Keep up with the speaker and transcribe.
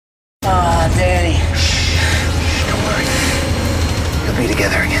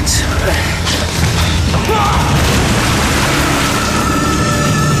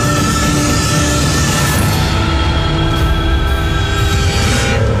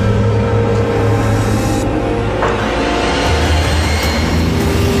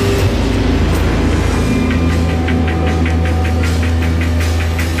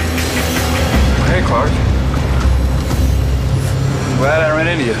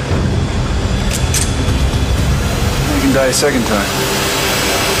You can die a second time.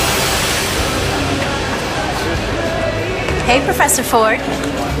 Hey, Professor Ford.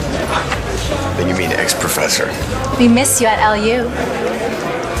 Then you mean ex-professor. We miss you at LU.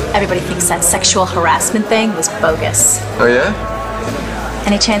 Everybody thinks that sexual harassment thing was bogus. Oh, yeah?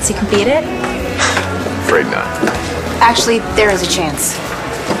 Any chance you can beat it? Afraid not. Actually, there is a chance.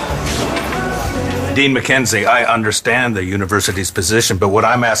 Dean McKenzie, I understand the university's position, but what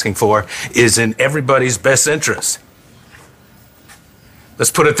I'm asking for is in everybody's best interest.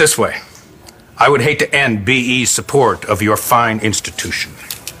 Let's put it this way. I would hate to end BE's support of your fine institution.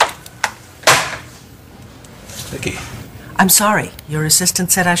 Vicky. I'm sorry. Your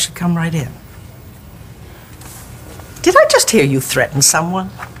assistant said I should come right in. Did I just hear you threaten someone?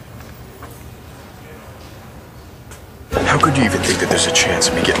 How could you even think that there's a chance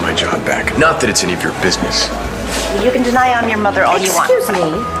of me getting my job back? Not that it's any of your business. You can deny I'm your mother all you want. Excuse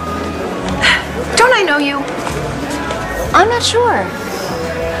me. Don't I know you? I'm not sure.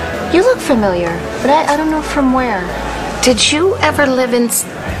 You look familiar, but I don't know from where. Did you ever live in...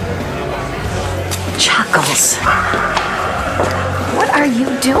 Chuckles. What are you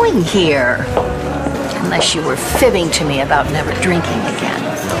doing here? Unless you were fibbing to me about never drinking again.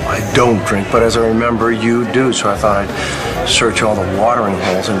 No, I don't drink, but as I remember, you do, so I thought I'd search all the watering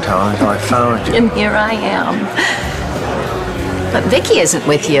holes in town until I found you. And here I am. But Vicky isn't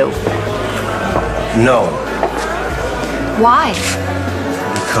with you. No, Why?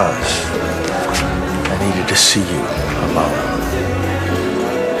 because I needed to see you alone.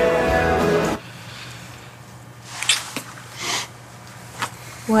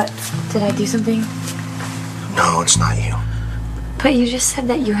 What? Did I do something? No, it's not you. But you just said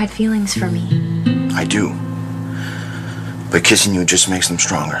that you had feelings for me. I do. But kissing you just makes them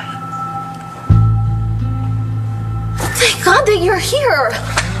stronger. Thank God that you're here.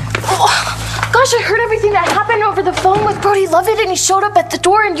 Oh, gosh, I heard everything that happened over the phone with Brody Lovett, and he showed up at the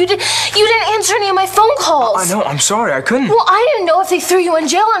door, and you didn't answer any of my phone calls. I know. I'm sorry. I couldn't. Well, I didn't know if they threw you in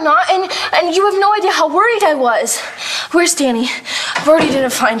jail or not, and you have no idea how worried I was. Where's Danny? Brody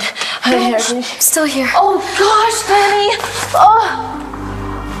didn't find her hair. Still here. Oh gosh, Danny. Oh,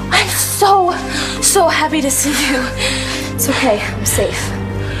 I'm so happy to see you. It's okay. I'm safe.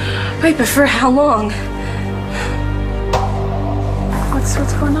 Wait, but for how long?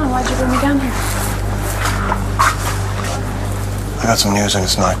 What's going on? Why'd you bring me down here? I got some news and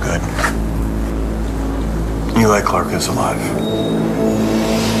it's not good. Eli Clark is alive.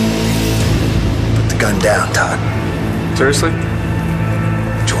 Put the gun down, Todd. Seriously? Do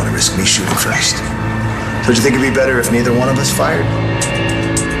you want to risk me shooting first? Don't you think it'd be better if neither one of us fired?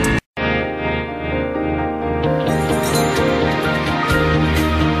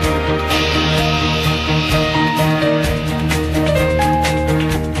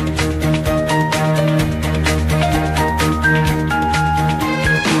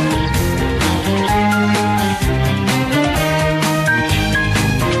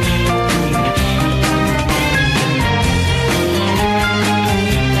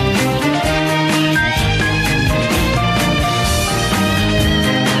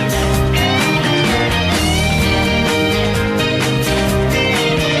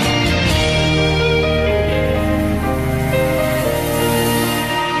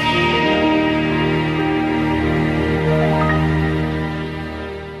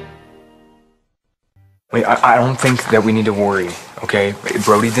 Wait, I don't think that we need to worry, okay?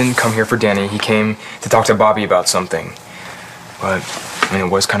 Brody didn't come here for Danny. He came to talk to Bobby about something. But, I mean, it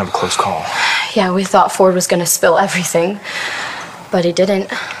was kind of a close call. Yeah, we thought Ford was gonna spill everything, but he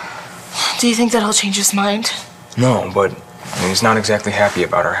didn't. Do you think that'll change his mind? No, but I mean, he's not exactly happy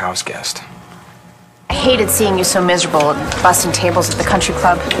about our house guest. I hated seeing you so miserable and busting tables at the country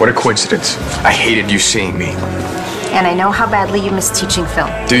club. What a coincidence. I hated you seeing me. And I know how badly you miss teaching film.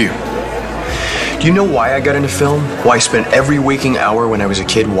 Do you? Do you know why I got into film? Why I spent every waking hour when I was a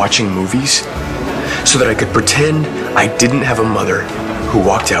kid watching movies? So that I could pretend I didn't have a mother who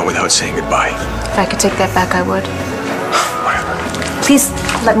walked out without saying goodbye. If I could take that back, I would. Whatever. Please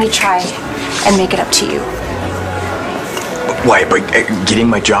let me try and make it up to you. Why, by getting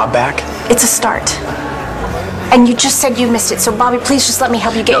my job back? It's a start. And you just said you missed it, so Bobby, please just let me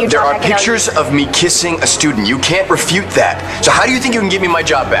help you get your There job are back. pictures of me kissing a student. You can't refute that. So how do you think you can get me my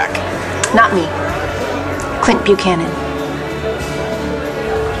job back? Not me. Clint Buchanan.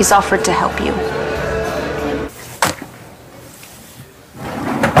 He's offered to help you.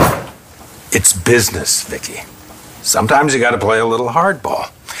 It's business, Vicky. Sometimes you gotta play a little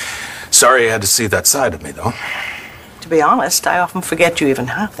hardball. Sorry you had to see that side of me, though. To be honest, I often forget you even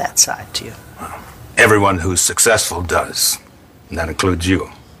have that side to you. Everyone who's successful does. And that includes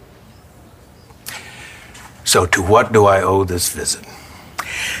you. So to what do I owe this visit?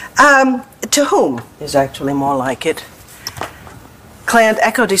 To whom is actually more like it. Client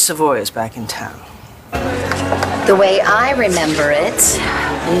Echo de Savoy is back in town. The way I remember it,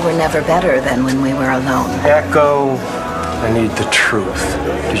 we were never better than when we were alone. Echo, I need the truth.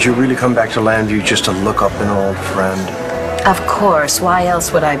 Did you really come back to Landview just to look up an old friend? Of course. Why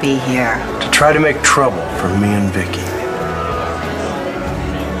else would I be here? To try to make trouble for me and Vicky.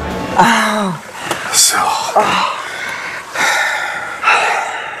 So,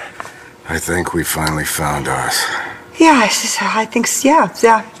 I think we finally found ours. Yeah, I think, yeah,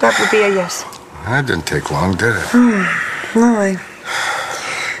 that would be a yes. That didn't take long, did it? No,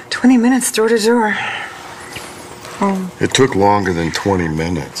 20 minutes door to door. It took longer than 20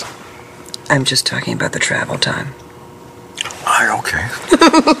 minutes. I'm just talking about the travel time. Okay.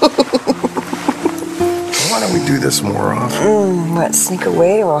 Why don't we do this more often? What, sneak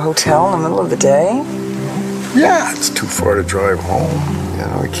away to a hotel in the middle of the day? Yeah, it's too far to drive home. You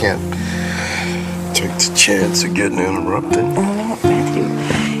know, I can't take the chance of getting interrupted. Oh, Matthew,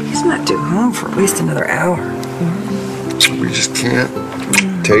 he's not due home for at least another hour. We just can't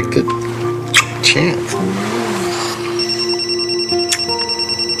take the chance.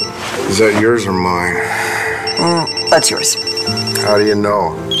 Is that yours or mine? That's yours. How do you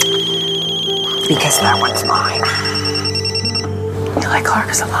know? Because that one's mine. Eli Clark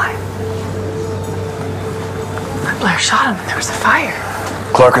is alive. Blair shot him and there was a fire.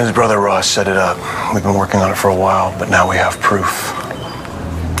 Clark and his brother Ross set it up. We've been working on it for a while, but now we have proof.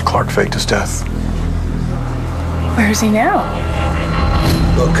 Clark faked his death. Where is he now?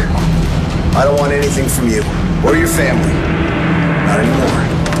 Look, I don't want anything from you or your family. Not anymore.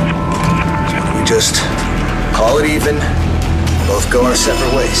 We just call it even, both go our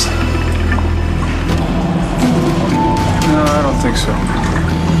separate ways. No, I don't think so.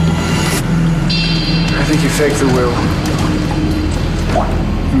 I think you faked the will.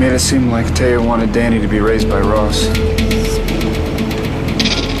 You made it seem like Taya wanted Danny to be raised by Ross.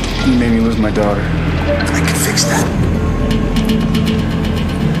 You made me lose my daughter. I can fix that.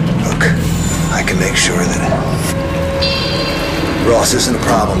 Look, I can make sure that Ross isn't a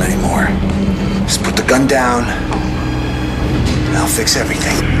problem anymore. Just put the gun down, and I'll fix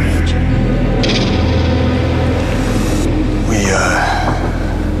everything.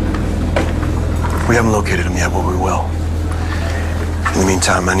 We haven't located him yet, but we will. In the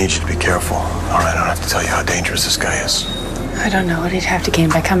meantime, I need you to be careful. All right, I don't have to tell you how dangerous this guy is. I don't know what he'd have to gain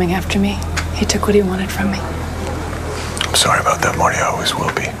by coming after me. He took what he wanted from me. I'm sorry about that, Marty. I always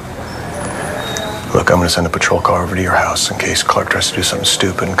will be. Look, I'm going to send a patrol car over to your house in case Clark tries to do something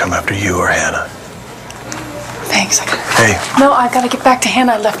stupid and come after you or Hannah. Thanks. Hey. No, I gotta get back to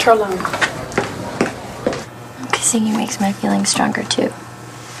Hannah. I left her alone. Kissing you makes my feelings stronger, too.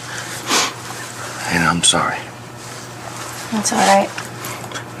 And I'm sorry. That's all right.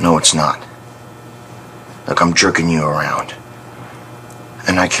 No, it's not. Look, I'm jerking you around.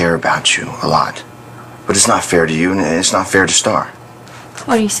 And I care about you a lot. But it's not fair to you, and it's not fair to Star.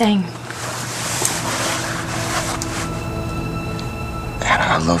 What are you saying? And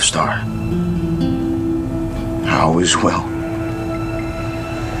I love Star. I always will.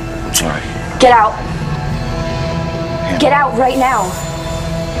 I'm sorry. Get out. Get out right now.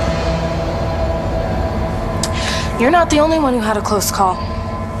 You're not the only one who had a close call.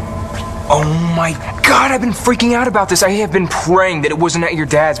 Oh my God, I've been freaking out about this. I have been praying that it wasn't at your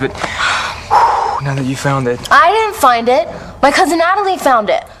dad's, but now that you found it. I didn't find it. My cousin Natalie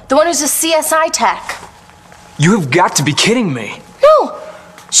found it. The one who's a CSI tech. You have got to be kidding me. No.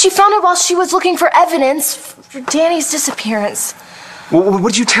 She found it while she was looking for evidence for Danny's disappearance.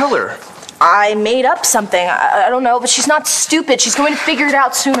 What did you tell her? I made up something. I don't know, but she's not stupid. She's going to figure it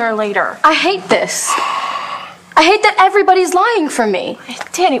out sooner or later. I hate this. I hate that everybody's lying for me.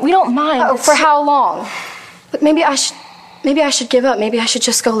 Danny, we don't mind. Oh, for how long? But maybe I should give up. Maybe I should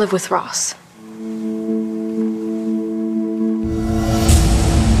just go live with Ross.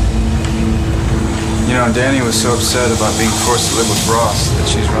 You know, Danny was so upset about being forced to live with Ross that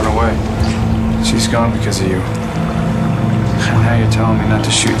she's run away. She's gone because of you. And now you're telling me not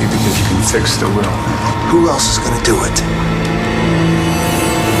to shoot you because you can fix the will. Who else is gonna do it?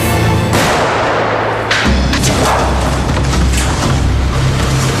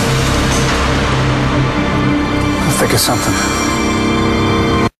 I'll think of something.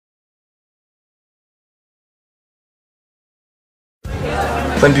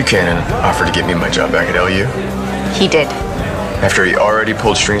 Len Buchanan offered to get me my job back at LU. He did. After he already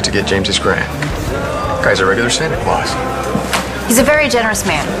pulled strings to get James's grant. Guy's a regular Santa Claus. He's a very generous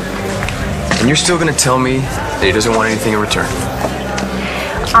man. And you're still gonna tell me that he doesn't want anything in return?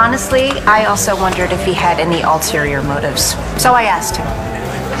 Honestly, I also wondered if he had any ulterior motives. So I asked him.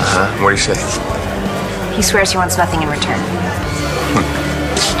 What do you say? He swears he wants nothing in return.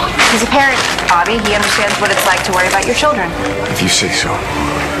 He's a parent, Bobby. He understands what it's like to worry about your children. If you say so.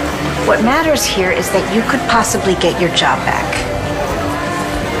 What matters here is that you could possibly get your job back.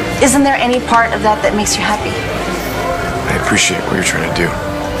 Isn't there any part of that that makes you happy? I appreciate what you're trying to do.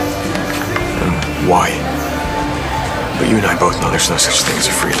 And why. But you and I both know there's no such thing as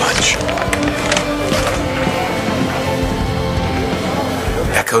a free lunch.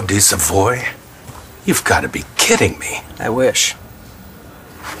 Echo de Savoy? You've got to be kidding me. I wish.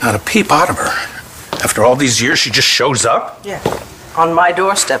 Not a peep out of her. After all these years, she just shows up? Yeah. On my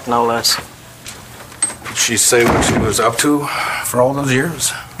doorstep, no less. Did she say what she was up to for all those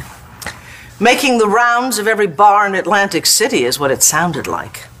years? Making the rounds of every bar in Atlantic City is what it sounded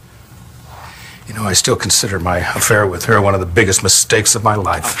like. You know, I still consider my affair with her one of the biggest mistakes of my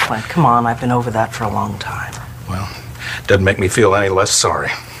life. Oh, Clint, come on. I've been over that for a long time. Well, doesn't make me feel any less sorry.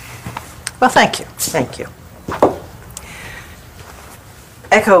 Well, thank you. Thank you.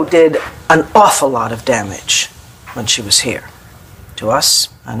 Echo did an awful lot of damage when she was here. To us,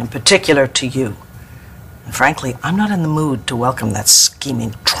 and in particular to you. And frankly, I'm not in the mood to welcome that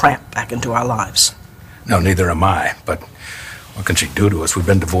scheming tramp back into our lives. No, neither am I. But what can she do to us? We've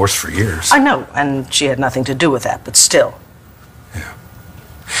been divorced for years. I know, and she had nothing to do with that, but still. Yeah.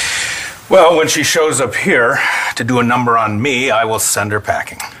 Well, when she shows up here to do a number on me, I will send her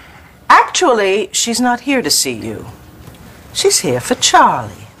packing. Actually, she's not here to see you. She's here for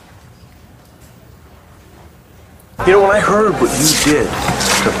Charlie. You know, when I heard what you did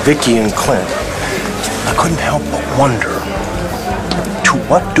to Vicky and Clint, I couldn't help but wonder, to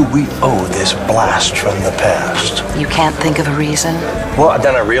what do we owe this blast from the past? You can't think of a reason? Well,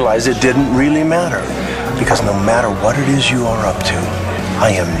 then I realized it didn't really matter. Because no matter what it is you are up to, I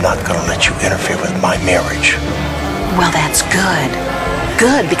am not going to let you interfere with my marriage. Well, that's good.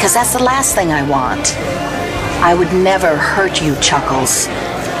 Good, because that's the last thing I want. I would never hurt you, Chuckles.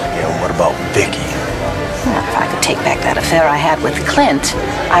 Yeah, what about Vicky? Well, if I could take back that affair I had with Clint,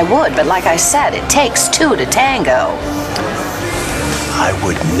 I would. But like I said, it takes two to tango. I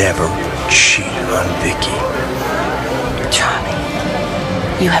would never cheat on Vicky. Charlie,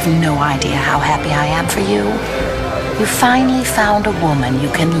 you have no idea how happy I am for you. You finally found a woman you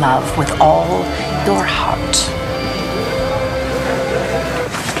can love with all your heart.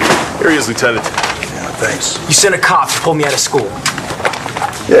 Here he is, Lieutenant. Yeah, thanks. You sent a cop to pull me out of school.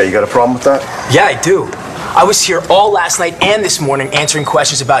 Yeah, you got a problem with that? Yeah, I do. I was here all last night and this morning answering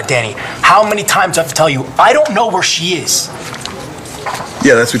questions about Danny. How many times do I have to tell you, I don't know where she is?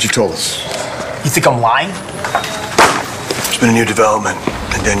 Yeah, that's what you told us. You think I'm lying? There's been a new development,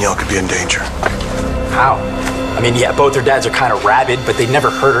 and Danielle could be in danger. How? I mean, yeah, both her dads are kind of rabid, but they'd never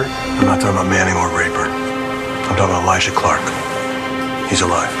hurt her. I'm not talking about Manning or Rayburn. I'm talking about Elijah Clark. He's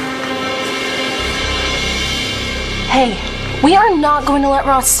alive. Hey, we are not going to let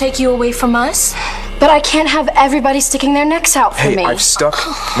Ross take you away from us. But I can't have everybody sticking their necks out for me. Hey, I've stuck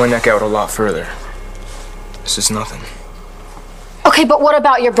my neck out a lot further. This is nothing. Okay, but what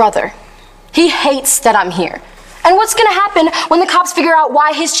about your brother? He hates that I'm here. And what's gonna happen when the cops figure out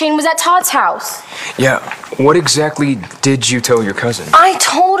why his chain was at Todd's house? Yeah, what exactly did you tell your cousin? I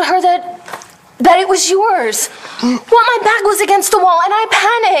told her that it was yours. Well, my back was against the wall and I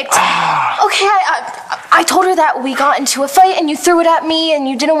panicked. Okay, I told her that we got into a fight and you threw it at me and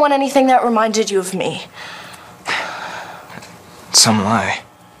you didn't want anything that reminded you of me. Some lie.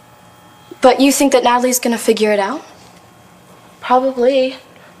 But you think that Natalie's gonna figure it out? Probably.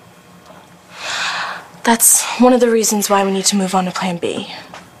 That's one of the reasons why we need to move on to Plan B.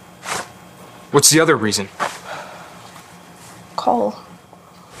 What's the other reason? Cole.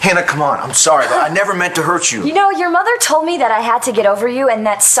 Hannah, come on. I'm sorry. I never meant to hurt you. You know, your mother told me that I had to get over you and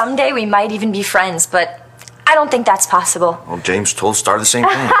that someday we might even be friends, but I don't think that's possible. Well, James told Star the same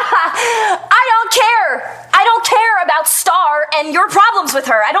thing. I don't care. I don't care about Star and your problems with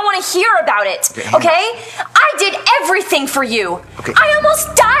her. I don't want to hear about it, okay? I did everything for you. Okay. I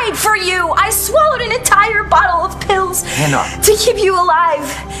almost died for you. I swallowed an entire bottle of pills Hannah. to keep you alive.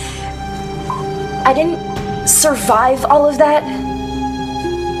 I didn't survive all of that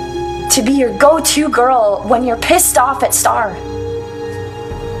to be your go-to girl when you're pissed off at Star.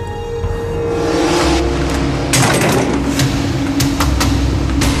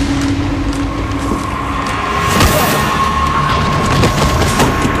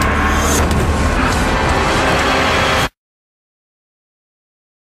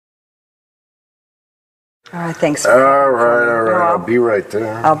 All right, thanks. All right. I'll be right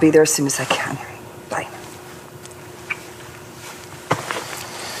there. I'll be there as soon as I can. Bye.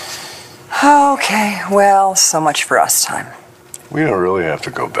 Okay, well, so much for us time. We don't really have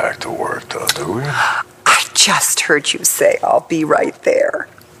to go back to work, though, do we? I just heard you say I'll be right there.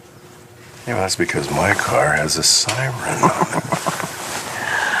 Yeah, that's because my car has a siren on it.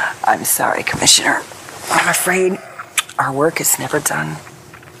 I'm sorry, Commissioner. I'm afraid our work is never done.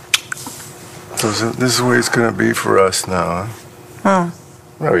 So this is the way it's going to be for us now, huh?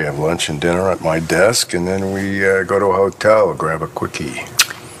 Well, we have lunch and dinner at my desk, and then we go to a hotel, grab a quickie.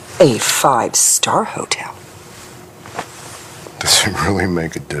 A 5-star hotel. Does it really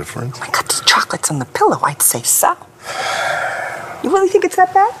make a difference? I got these chocolates on the pillow, I'd say so. You really think it's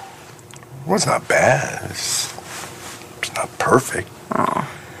that bad? Well, it's not bad. It's not perfect. Oh.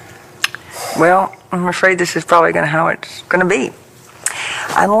 Well, I'm afraid this is probably how it's going to be.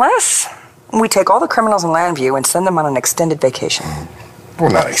 Unless we take all the criminals in Landview and send them on an extended vacation. Well,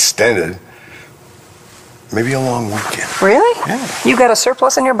 not extended. Maybe a long weekend. Really? Yeah. You got a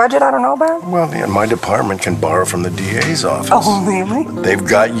surplus in your budget I don't know about? Well, yeah, my department can borrow from the DA's office. Oh, really? They've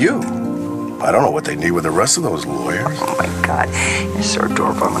got you. I don't know what they need with the rest of those lawyers. Oh, my God. You're so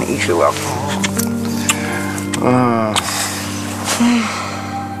adorable. I'm going to eat you up.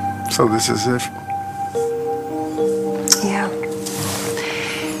 So this is it? Yeah.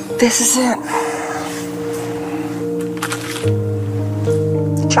 This is it.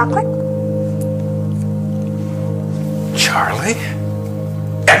 Chocolate? Charlie?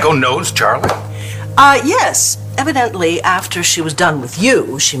 Echo knows Charlie? Yes. Evidently, after she was done with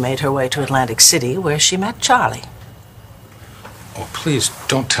you, she made her way to Atlantic City, where she met Charlie. Oh, please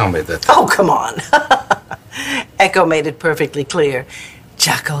don't tell me that. Oh, come on. Echo made it perfectly clear.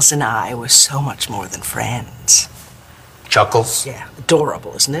 Chuckles and I were so much more than friends. Chuckles? Yeah,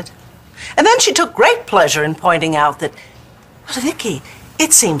 adorable, isn't it? And then she took great pleasure in pointing out that, well, Vicky,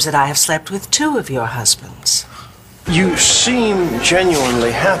 it seems that I have slept with 2 of your husbands. You seem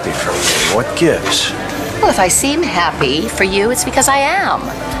genuinely happy for me. What gives? Well, if I seem happy for you, it's because I am.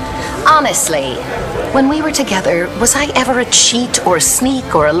 Honestly, when we were together, was I ever a cheat or a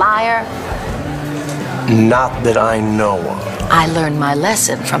sneak or a liar? Not that I know of. I learned my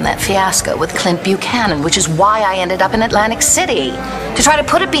lesson from that fiasco with Clint Buchanan, which is why I ended up in Atlantic City. To try to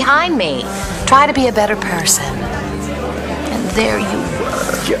put it behind me. Try to be a better person. And there you were.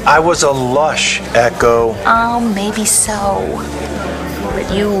 Yeah, I was a lush, Echo. Oh, maybe so. But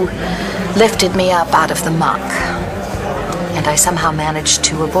you lifted me up out of the muck. And I somehow managed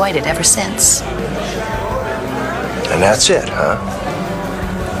to avoid it ever since. And that's it, huh?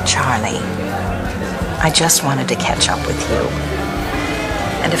 Charlie, I just wanted to catch up with you.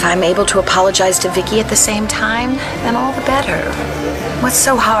 And if I'm able to apologize to Vicky at the same time, then all the better. What's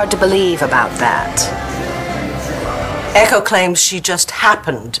so hard to believe about that? Echo claims she just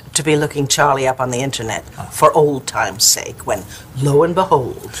happened to be looking Charlie up on the internet for old time's sake, when, lo and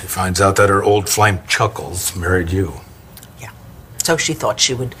behold... She finds out that her old flame Chuckles married you. Yeah. So she thought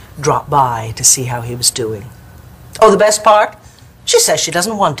she would drop by to see how he was doing. Oh, the best part? She says she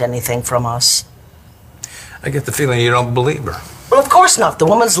doesn't want anything from us. I get the feeling you don't believe her. Well, of course not. The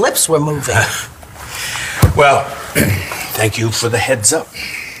woman's lips were moving. Well, thank you for the heads up.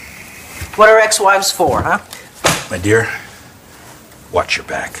 What are ex-wives for, huh? My dear, watch your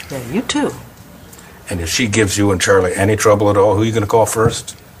back. Yeah, you too. And if she gives you and Charlie any trouble at all, who are you going to call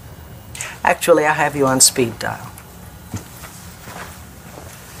first? Actually, I have you on speed dial.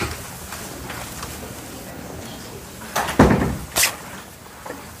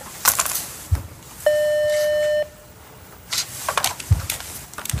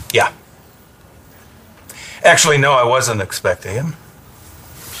 Yeah. Actually, no, I wasn't expecting him.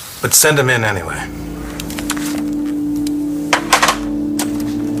 But send him in anyway.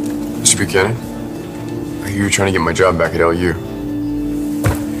 Mr. Buchanan, I hear you're trying to get my job back at LU.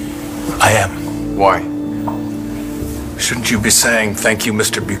 I am. Why? Shouldn't you be saying thank you,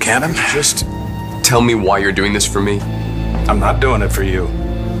 Mr. Buchanan? Just tell me why you're doing this for me. I'm not doing it for you.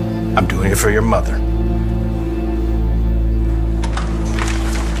 I'm doing it for your mother.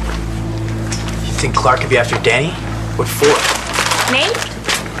 You think Clark could be after Danny? What for? Nate?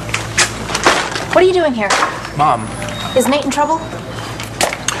 What are you doing here? Mom. Is Nate in trouble?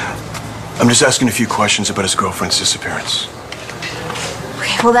 I'm just asking a few questions about his girlfriend's disappearance.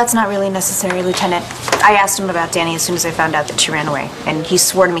 Okay, well, that's not really necessary, Lieutenant. I asked him about Danny as soon as I found out that she ran away, and he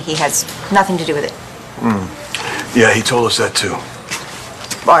swore to me he has nothing to do with it. Yeah, he told us that too.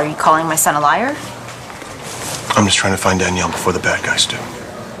 Are you calling my son a liar? I'm just trying to find Danielle before the bad guys do.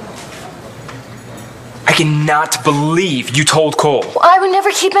 I cannot believe you told Cole. Well, I would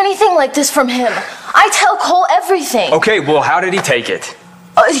never keep anything like this from him. I tell Cole everything. Okay, well, how did he take it?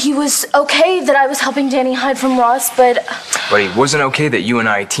 He was okay that I was helping Danny hide from Ross, but it wasn't okay that you and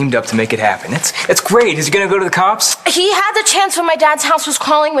I teamed up to make it happen. It's great. Is he gonna go to the cops? he had the chance when my dad's house was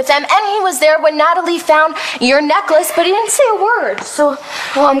crawling with them, and he was there when Natalie found your necklace, but he didn't say a word. So,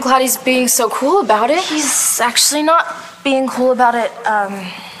 well, I'm glad he's being so cool about it. He's actually not being cool about it.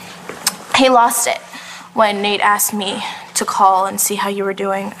 He lost it when Nate asked me to call and see how you were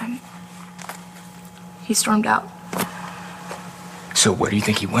doing. He stormed out. So where do you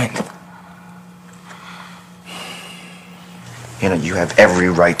think he went? Hannah, you have every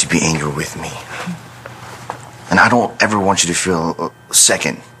right to be angry with me. And I don't ever want you to feel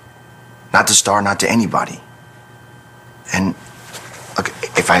second. Not to Star, not to anybody. And look,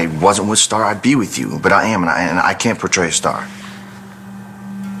 if I wasn't with Star, I'd be with you. But I am, and I can't portray Star.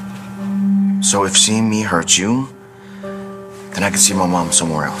 So if seeing me hurts you, then I can see my mom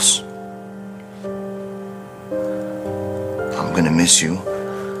somewhere else. I'm gonna miss you,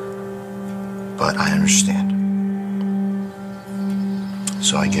 but I understand.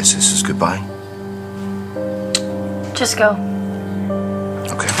 So I guess this is goodbye? Just go.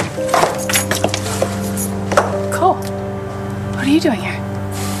 Okay. Cole, what are you doing here?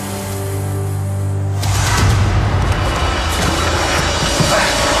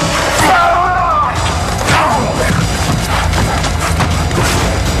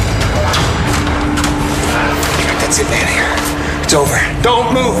 That's it, Danny. It's over.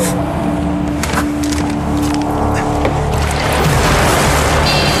 Don't move!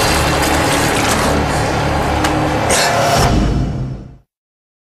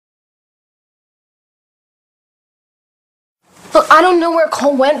 Look, I don't know where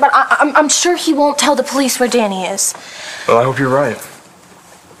Cole went, but I'm sure he won't tell the police where Danny is. Well, I hope you're right.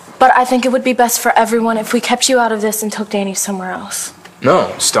 But I think it would be best for everyone if we kept you out of this and took Danny somewhere else.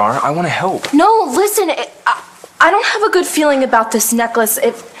 No, Star, I want to help. No, listen, I don't have a good feeling about this necklace.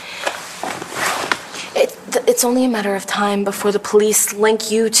 It's only a matter of time before the police link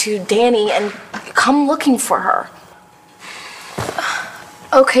you to Danny and come looking for her.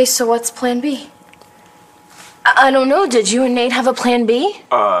 Okay, so what's plan B? I don't know. Did you and Nate have a plan B?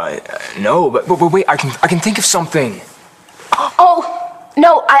 No, but wait, I can think of something. Oh,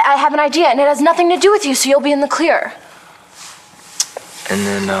 no, I have an idea, and it has nothing to do with you, so you'll be in the clear. And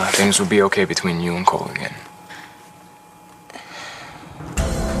then things will be okay between you and Cole again.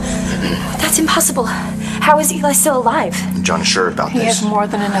 That's impossible. How is Eli still alive? John is sure about He this. has more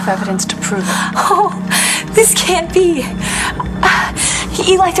than enough evidence to prove it. Oh, this can't be.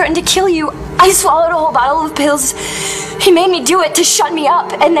 Eli threatened to kill you. I swallowed a whole bottle of pills. He made me do it to shut me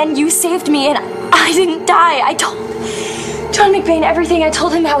up, and then you saved me, and I didn't die. I told John McBain everything. I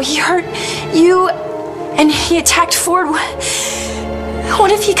told him how he hurt you, and he attacked Ford.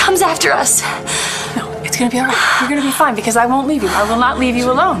 What if he comes after us? No, it's gonna be all right. You're gonna be fine because I won't leave you. I will not leave you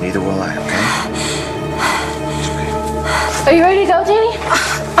alone. Neither will I, okay? Are you ready to go, Danny?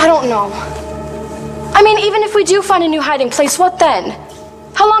 I don't know. I mean, even if we do find a new hiding place, what then?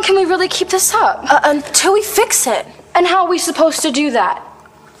 How long can we really keep this up? Until we fix it. And how are we supposed to do that?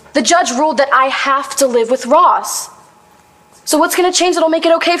 The judge ruled that I have to live with Ross. So what's gonna change that'll make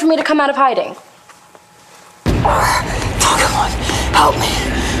it okay for me to come out of hiding? Oh, come on. Help me.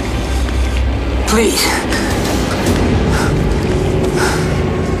 Please.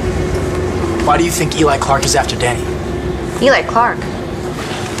 Why do you think Eli Clark is after Danny? Eli Clark?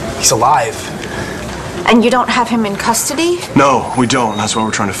 He's alive. And you don't have him in custody? No, we don't. That's why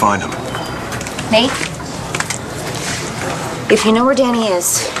we're trying to find him. Nate? If you know where Danny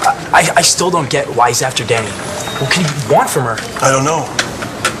is... I still don't get why he's after Danny. What can he want from her? I don't know.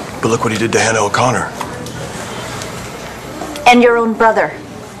 But look what he did to Hannah O'Connor. And your own brother.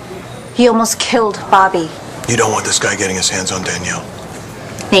 He almost killed Bobby. You don't want this guy getting his hands on Danielle.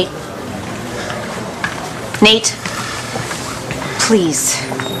 Nate. Nate. Please.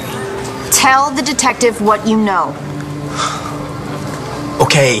 Tell the detective what you know.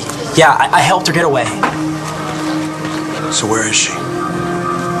 Okay, yeah, I helped her get away. So where is she?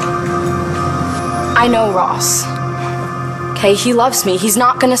 I know Ross. Okay, he loves me. He's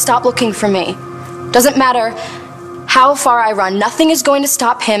not gonna stop looking for me. Doesn't matter how far I run. Nothing is going to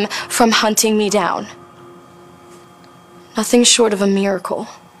stop him from hunting me down. Nothing short of a miracle.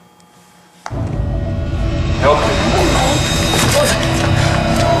 Help me.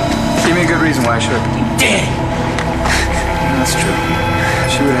 Give me a good reason why I should. Danny! That's true.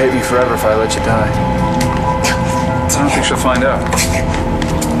 She would hate me forever if I let you die. I don't think she'll find out.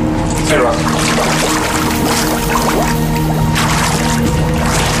 Hey, Rock.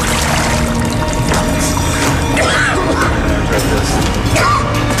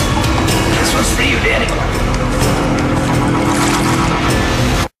 This one's for you, Danny.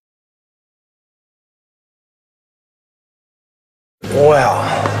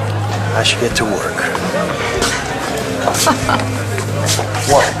 I should get to work.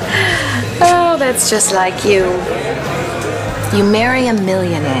 What? Oh, that's just like you. You marry a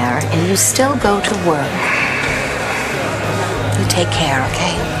millionaire and you still go to work. You take care,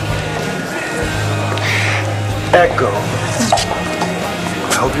 okay? Echo.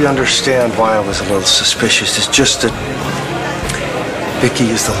 I hope you understand why I was a little suspicious. It's just that Vicky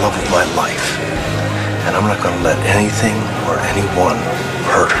is the love of my life. And I'm not going to let anything or anyone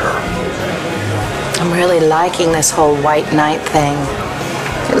hurt her. I'm really liking this whole white knight thing.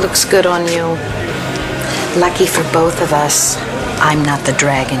 It looks good on you. Lucky for both of us, I'm not the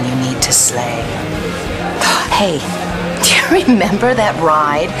dragon you need to slay. Hey, do you remember that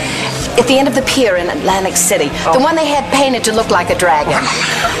ride at the end of the pier in Atlantic City? The one they had painted to look like a dragon.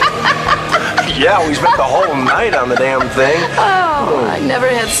 Yeah, we spent the whole night on the damn thing. Oh, I never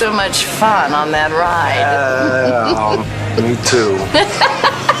had so much fun on that ride. Me too.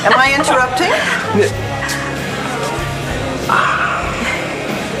 Am I interrupting?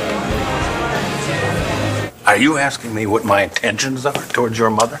 Are you asking me what my intentions are towards your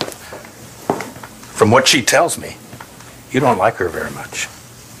mother? From what she tells me, you don't like her very much.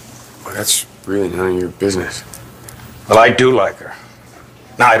 Well, that's really none of your business. Well, I do like her.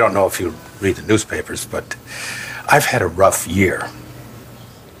 Now, I don't know if you read the newspapers, but I've had a rough year.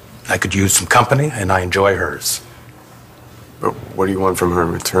 I could use some company, and I enjoy hers. But what do you want from her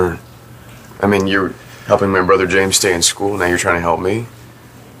in return? I mean, you're helping my brother James stay in school, now you're trying to help me?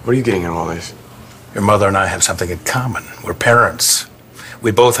 What are you getting out of all this? Your mother and I have something in common. We're parents.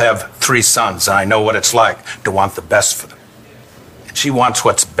 We both have 3 sons, and I know what it's like to want the best for them. And she wants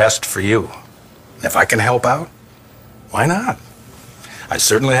what's best for you. And if I can help out, why not? I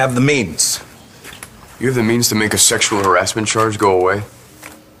certainly have the means. You have the means to make a sexual harassment charge go away?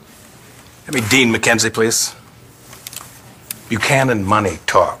 Let me Dean McKenzie, please. Buchanan money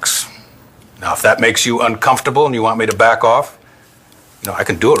talks. Now, if that makes you uncomfortable and you want me to back off, I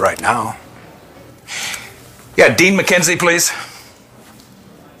can do it right now. Yeah, Dean McKenzie, please.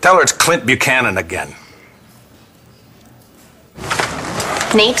 Tell her it's Clint Buchanan again.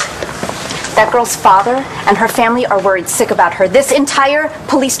 Nate, that girl's father and her family are worried sick about her. This entire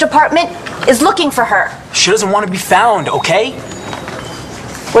police department is looking for her. She doesn't want to be found, okay?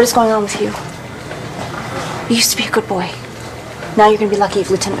 What is going on with you? You used to be a good boy. Now you're going to be lucky if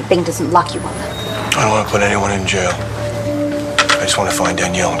Lieutenant Bing doesn't lock you up. I don't want to put anyone in jail. I just want to find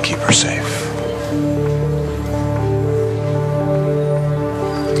Danielle and keep her safe.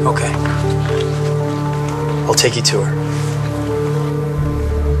 Okay. I'll take you to her.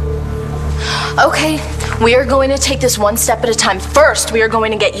 Okay, we are going to take this one step at a time. First, we are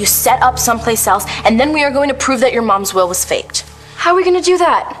going to get you set up someplace else, and then we are going to prove that your mom's will was faked. How are we going to do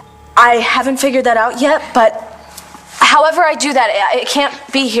that? I haven't figured that out yet, but however I do that, it can't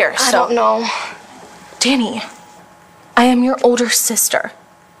be here, so. I don't know. Danny, I am your older sister.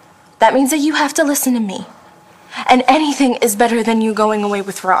 That means that you have to listen to me. And anything is better than you going away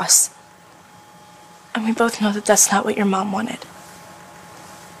with Ross. And we both know that that's not what your mom wanted.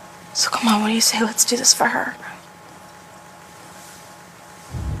 So come on, what do you say? Let's do this for her.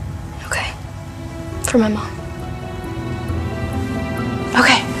 Okay. For my mom.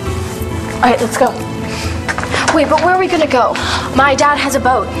 Okay. All right, let's go. Wait, but where are we gonna go? My dad has a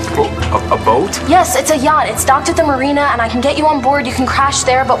boat. A boat? Yes, it's a yacht. It's docked at the marina, and I can get you on board. You can crash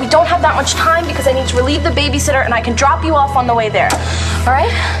there, but we don't have that much time because I need to relieve the babysitter, and I can drop you off on the way there. All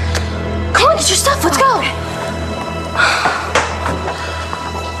right? Come on, get your stuff. Let's go.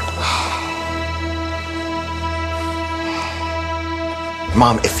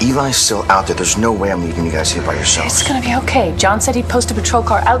 Mom, if Eli's still out there, there's no way I'm leaving you guys here by yourselves. It's gonna be okay. John said he'd post a patrol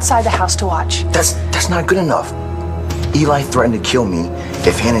car outside the house to watch. That's not good enough. Eli threatened to kill me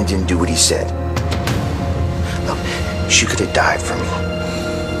if Hannah didn't do what he said. Look, she could have died for me.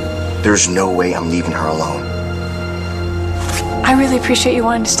 There's no way I'm leaving her alone. I really appreciate you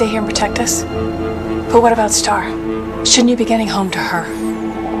wanting to stay here and protect us. But what about Star? Shouldn't you be getting home to her?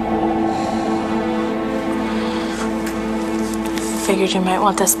 Figured you might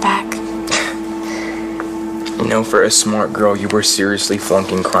want this back. You know, for a smart girl, you were seriously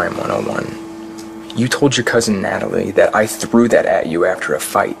flunking Crime 101. You told your cousin Natalie that I threw that at you after a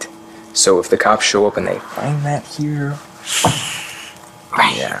fight. So if the cops show up and they find that here...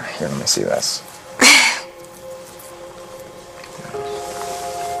 Right. Yeah, here, let me see this.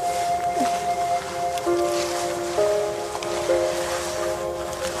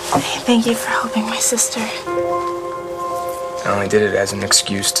 Thank you for helping my sister. I only did it as an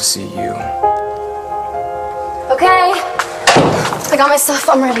excuse to see you. Okay. I got my stuff.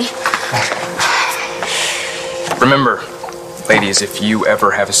 I'm ready. Remember, Ladies, if you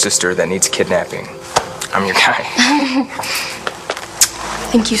ever have a sister that needs kidnapping, I'm your guy.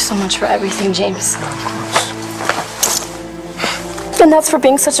 Thank you so much for everything, James. And that's for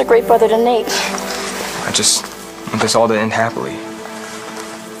being such a great brother to Nate. I just want this all to end happily.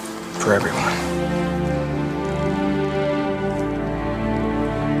 For everyone.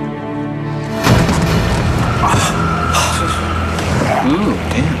 Ooh,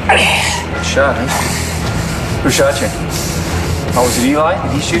 damn. Good shot, huh? Who shot you? Oh, was it Eli?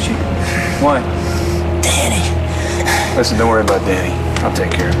 Did he shoot you? Why? Danny. Listen, don't worry about Danny. I'll take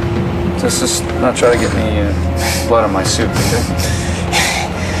care of him. Just not try to get me blood on my suit, okay?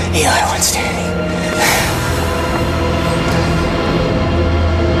 Eli wants Danny.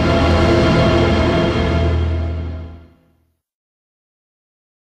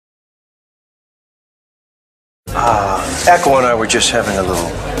 Echo and I were just having a little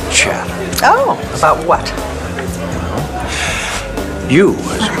chat. Oh, about what? You,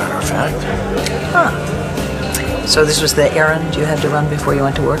 as a matter of fact. Huh. So this was the errand you had to run before you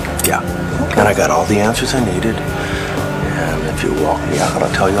went to work? Yeah. Okay. And I got all the answers I needed. And if you walk me out,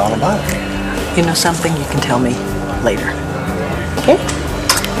 I'll tell you all about it. You know something? You can tell me later. Okay?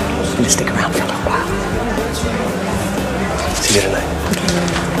 I'm gonna stick around for a little while. See you tonight.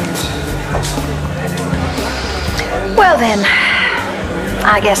 Well then,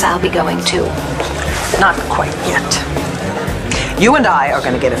 I guess I'll be going too. Not quite yet. You and I are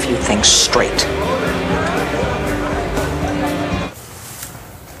going to get a few things straight.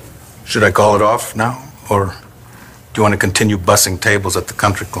 Should I call it off now? Or do you want to continue bussing tables at the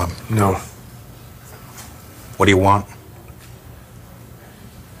country club? No. What do you want?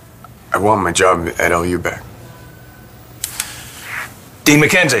 I want my job at LU back. Dean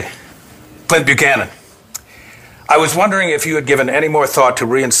McKenzie, Clint Buchanan. I was wondering if you had given any more thought to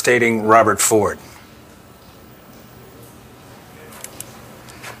reinstating Robert Ford.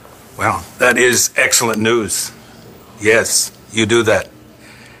 Well, that is excellent news. Yes, you do that.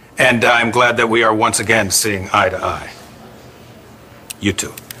 And I'm glad that we are once again seeing eye to eye. You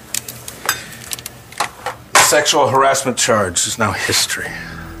too. The sexual harassment charge is now history.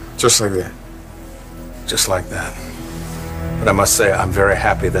 Just like that. Just like that. But I must say, I'm very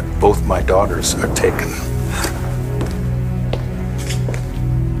happy that both my daughters are taken.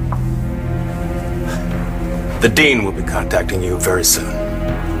 The dean will be contacting you very soon.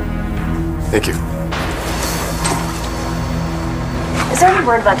 Thank you. Is there any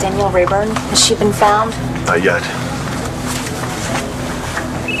word about Danielle Rayburn? Has she been found? Not yet.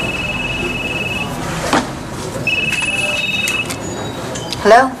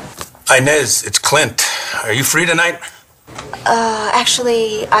 Hello? Inez, it's Clint. Are you free tonight?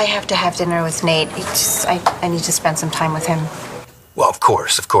 Actually, I have to have dinner with Nate. I need to spend some time with him. Well, of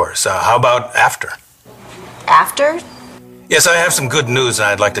course, of course. How about after? After? Yes, I have some good news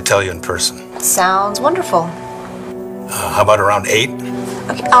I'd like to tell you in person. Sounds wonderful. How about around 8?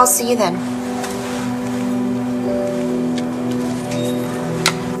 Okay, I'll see you then.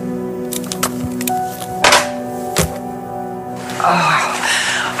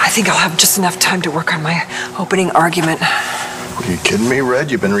 I think I'll have just enough time to work on my opening argument. Are you kidding me,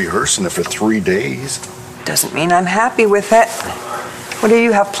 Red? You've been rehearsing it for 3 days. Doesn't mean I'm happy with it. What do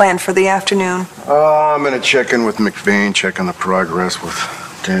you have planned for the afternoon? I'm gonna check in with McVeigh, check on the progress with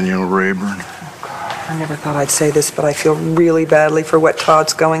Danielle Rayburn. I never thought I'd say this, but I feel really badly for what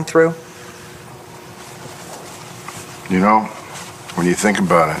Todd's going through. You know, when you think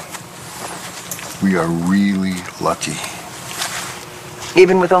about it, we are really lucky.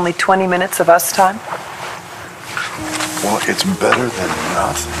 Even with only 20 minutes of us time? Well, it's better than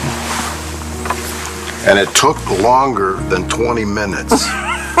nothing. And it took longer than 20 minutes.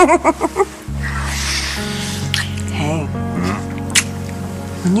 Hey,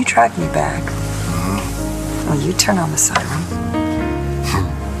 when you track me back, will you turn on the siren?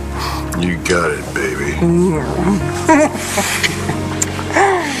 You got it, baby.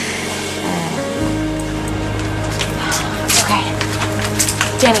 Okay.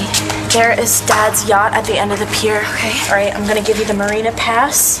 Danny, there is Dad's yacht at the end of the pier. Okay. All right, I'm gonna give you the marina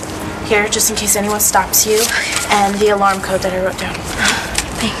pass here, just in case anyone stops you, and the alarm code that I wrote down.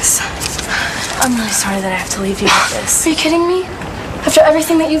 Thanks. I'm really sorry that I have to leave you like this. Are you kidding me? After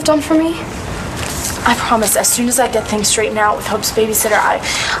everything that you've done for me? I promise, as soon as I get things straightened out with Hope's babysitter,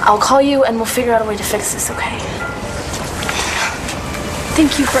 I'll call you and we'll figure out a way to fix this, okay?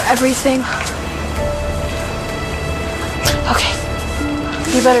 Thank you for everything. Okay.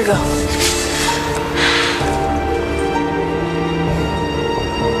 You better go.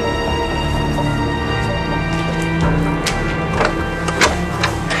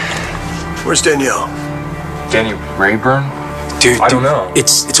 Where's Danielle? Danny Rayburn? Dude, I don't know.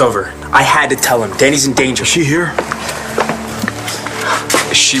 It's over. I had to tell him. Danny's in danger. Is she here?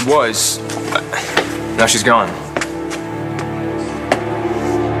 She was. Now she's gone.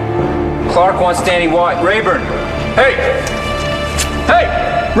 Clark wants Danny White. Rayburn! Hey! Hey!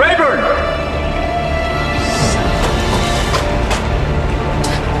 Rayburn!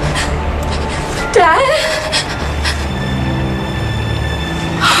 Dad?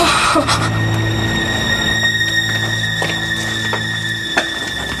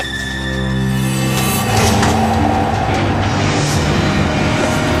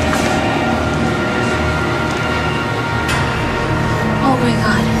 Oh my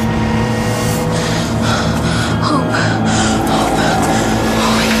God. Hope.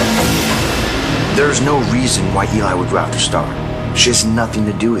 There's no reason why Eli would go after Star. She has nothing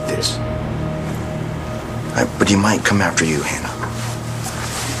to do with this. But he might come after you, Hannah.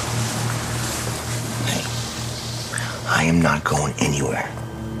 Hey, I am not going anywhere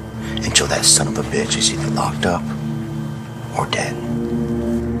until that son of a bitch is either locked up or dead.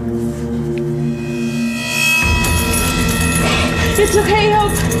 It's okay,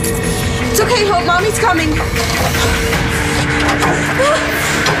 Hope. It's okay, Hope. Mommy's coming.